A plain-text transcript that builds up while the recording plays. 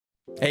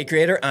Hey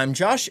creator, I'm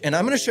Josh, and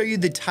I'm going to show you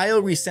the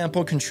Tile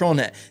Resample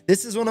ControlNet.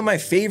 This is one of my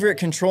favorite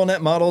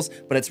ControlNet models,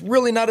 but it's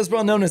really not as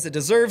well known as it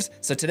deserves.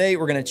 So today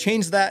we're going to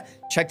change that.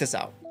 Check this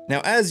out.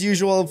 Now, as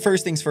usual,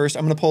 first things first,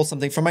 I'm going to pull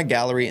something from my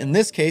gallery. In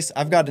this case,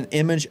 I've got an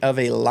image of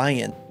a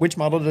lion. Which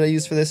model did I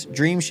use for this?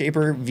 Dream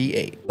Shaper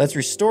V8. Let's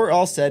restore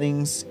all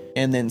settings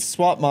and then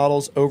swap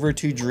models over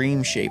to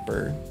Dream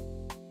Shaper,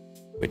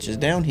 which is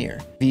down here.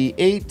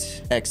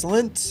 V8,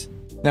 excellent.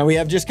 Now we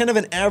have just kind of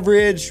an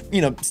average,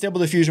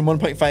 Stable Diffusion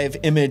 1.5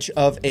 image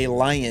of a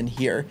lion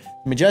here.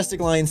 Majestic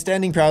lion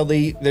standing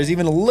proudly. There's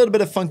even a little bit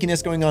of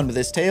funkiness going on with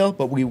his tail,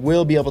 but we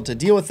will be able to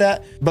deal with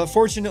that. But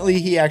fortunately,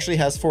 he actually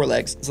has 4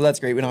 legs, so that's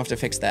great. We don't have to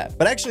fix that.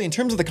 But actually, in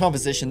terms of the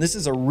composition, this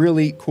is a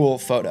really cool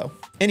photo.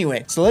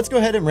 Anyway, so let's go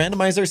ahead and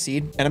randomize our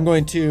seed. And I'm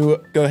going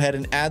to go ahead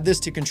and add this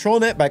to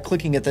ControlNet by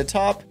clicking at the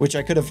top, which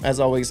I could have, as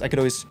always, I could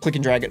always click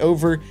and drag it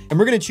over. And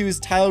we're going to choose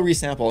Tile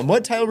Resample. And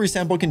what Tile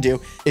Resample can do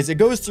is it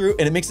goes through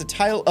and it makes a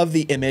tile of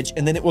the image,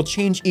 and then it will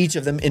change each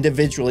of them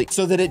individually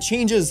so that it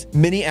changes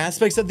many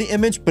aspects of the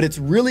image, but it's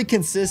really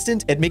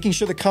consistent at making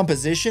sure the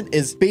composition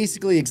is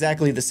basically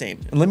exactly the same.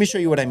 And let me show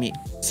you what I mean.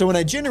 So when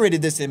I generated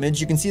this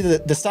image, you can see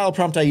that the style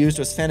prompt I used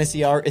was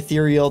fantasy art,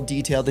 ethereal,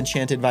 detailed,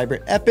 enchanted,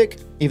 vibrant, epic,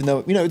 even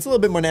though, it's a little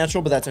bit more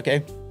natural, but that's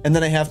okay. And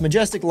then I have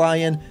majestic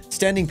lion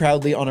standing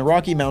proudly on a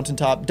rocky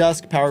mountaintop,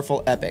 dusk,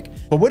 powerful, epic.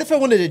 But what if I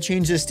wanted to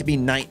change this to be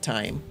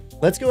nighttime?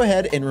 Let's go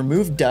ahead and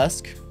remove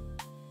dusk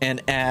and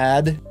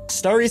add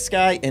starry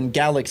sky and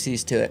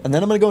galaxies to it. And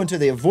then I'm gonna go into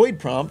the avoid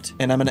prompt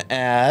and I'm gonna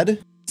add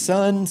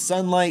sun,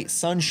 sunlight,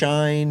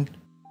 sunshine,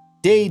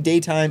 day,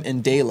 daytime,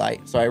 and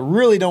daylight. So I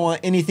really don't want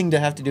anything to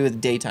have to do with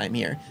daytime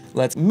here.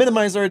 Let's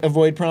minimize our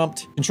avoid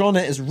prompt.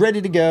 ControlNet is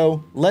ready to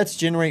go. Let's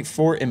generate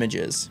 4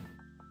 images.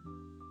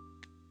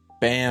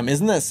 Bam,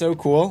 isn't that so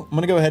cool? I'm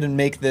gonna go ahead and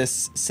make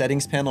this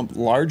settings panel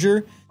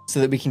larger so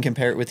that we can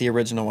compare it with the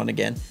original one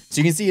again. So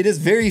you can see it is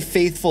very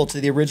faithful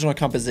to the original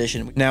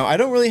composition. Now, I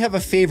don't really have a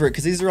favorite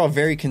because these are all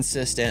very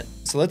consistent.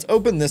 So let's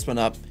open this one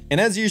up.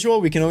 And as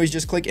usual, we can always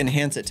just click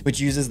Enhance It,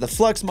 which uses the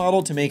Flux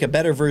model to make a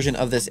better version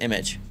of this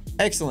image.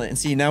 Excellent. And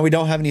see, now we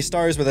don't have any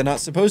stars where they're not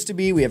supposed to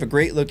be. We have a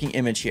great looking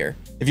image here.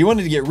 If you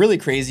wanted to get really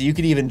crazy, you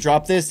could even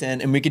drop this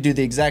in and we could do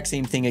the exact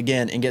same thing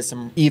again and get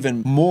some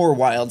even more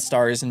wild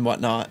stars and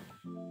whatnot.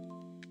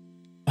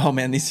 Oh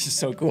man, these are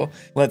so cool.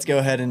 Let's go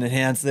ahead and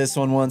enhance this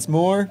one once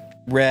more.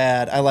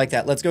 Rad, I like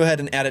that. Let's go ahead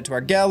and add it to our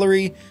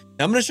gallery.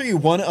 Now I'm gonna show you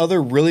one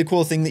other really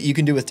cool thing that you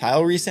can do with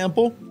Tile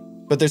Resample,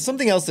 but there's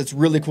something else that's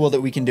really cool that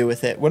we can do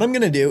with it. What I'm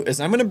gonna do is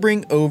I'm gonna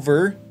bring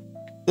over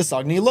the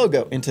Sogni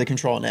logo into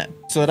ControlNet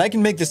so that I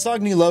can make the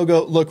Sogni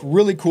logo look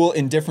really cool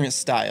in different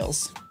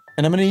styles.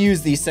 And I'm gonna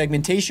use the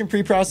segmentation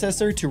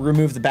preprocessor to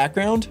remove the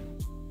background.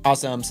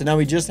 Awesome, so now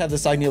we just have the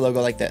Sogni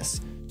logo like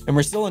this. And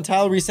we're still in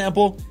Tile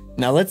Resample.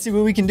 Now let's see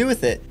what we can do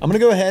with it. I'm gonna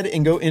go ahead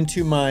and go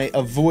into my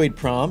avoid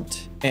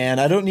prompt, and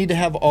I don't need to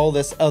have all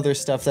this other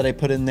stuff that I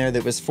put in there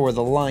that was for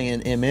the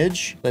lion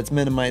image. Let's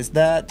minimize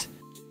that.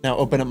 Now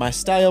open up my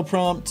style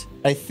prompt.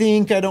 I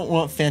think I don't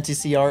want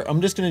fantasy art. I'm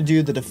just gonna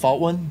do the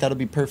default one. That'll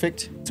be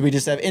perfect. So we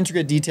just have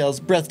intricate details,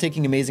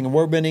 breathtaking, amazing,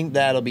 award-winning.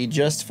 That'll be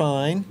just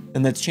fine.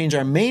 And let's change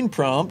our main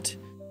prompt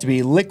to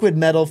be liquid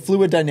metal,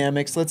 fluid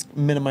dynamics. Let's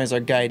minimize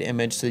our guide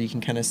image so you can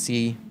kind of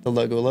see the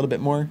logo a little bit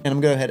more. And I'm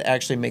gonna go ahead and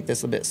actually make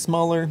this a bit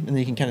smaller, and then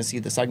you can kind of see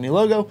the Sogni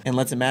logo. And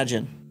let's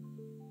imagine.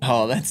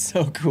 Oh, that's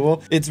so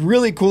cool. It's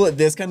really cool at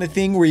this kind of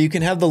thing where you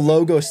can have the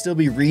logo still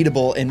be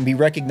readable and be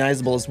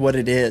recognizable as what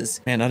it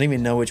is. Man, I don't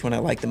even know which one I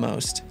like the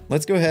most.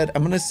 Let's go ahead.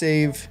 I'm gonna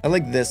save, I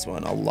like this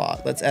one a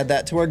lot. Let's add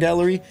that to our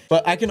gallery.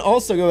 But I can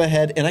also go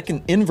ahead and I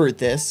can invert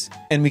this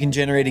and we can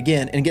generate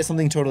again and get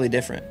something totally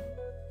different.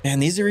 Man,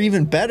 these are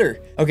even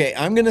better. Okay,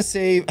 I'm gonna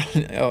save,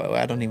 oh,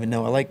 I don't even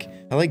know. I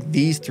like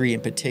these 3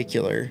 in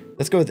particular.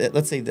 Let's go with it.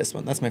 Let's save this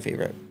one. That's my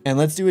favorite. And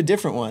let's do a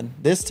different one.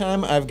 This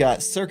time I've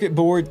got circuit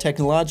board,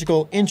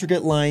 technological,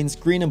 intricate lines,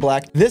 green and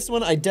black. This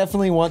one I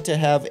definitely want to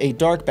have a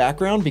dark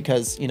background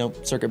because,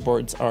 circuit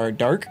boards are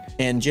dark,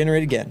 and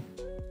generate again.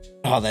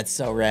 Oh, that's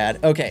so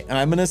rad. Okay,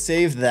 I'm gonna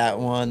save that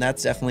one.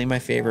 That's definitely my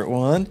favorite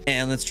one.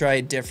 And let's try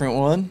a different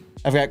one.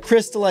 I've got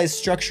crystallized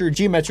structure,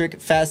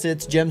 geometric,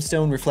 facets,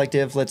 gemstone,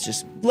 reflective. Let's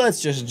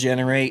just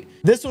generate.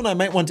 This one I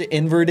might want to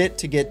invert it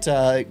to get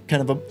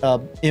kind of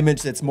a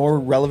image that's more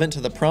relevant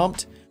to the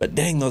prompt. But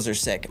dang, those are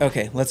sick.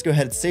 Okay, let's go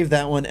ahead and save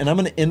that one. And I'm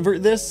gonna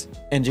invert this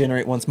and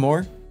generate once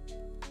more.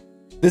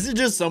 This is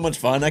just so much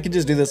fun. I could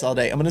just do this all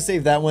day. I'm gonna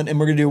save that one and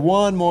we're gonna do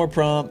one more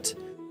prompt.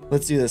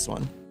 Let's do this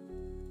one.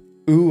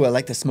 Ooh, I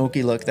like the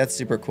smoky look. That's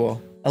super cool.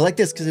 I like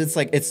this because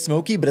it's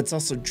smoky, but it's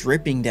also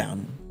dripping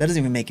down. That doesn't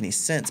even make any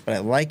sense, but I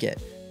like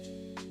it.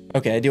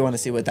 Okay, I do want to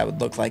see what that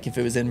would look like if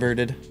it was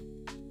inverted.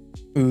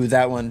 Ooh,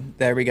 that one.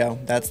 There we go.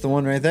 That's the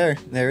one right there.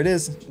 There it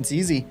is. It's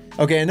easy.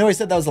 Okay, I know I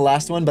said that was the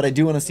last one, but I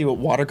do want to see what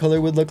watercolor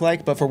would look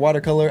like. But for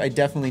watercolor, I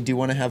definitely do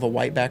want to have a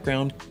white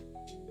background.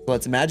 So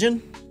let's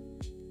imagine.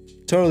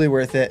 Totally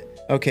worth it.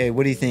 Okay,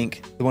 what do you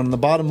think? The one on the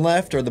bottom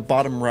left or the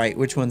bottom right?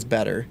 Which one's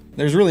better?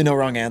 There's really no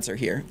wrong answer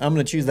here. I'm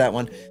going to choose that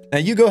one. Now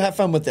you go have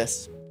fun with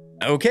this.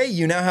 Okay,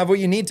 you now have what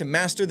you need to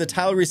master the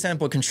Tile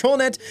Resample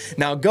ControlNet.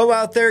 Now go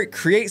out there,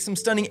 create some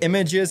stunning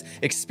images,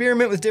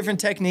 experiment with different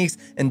techniques,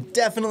 and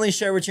definitely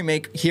share what you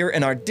make here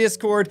in our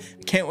Discord.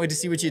 Can't wait to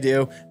see what you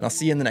do, and I'll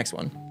see you in the next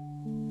one.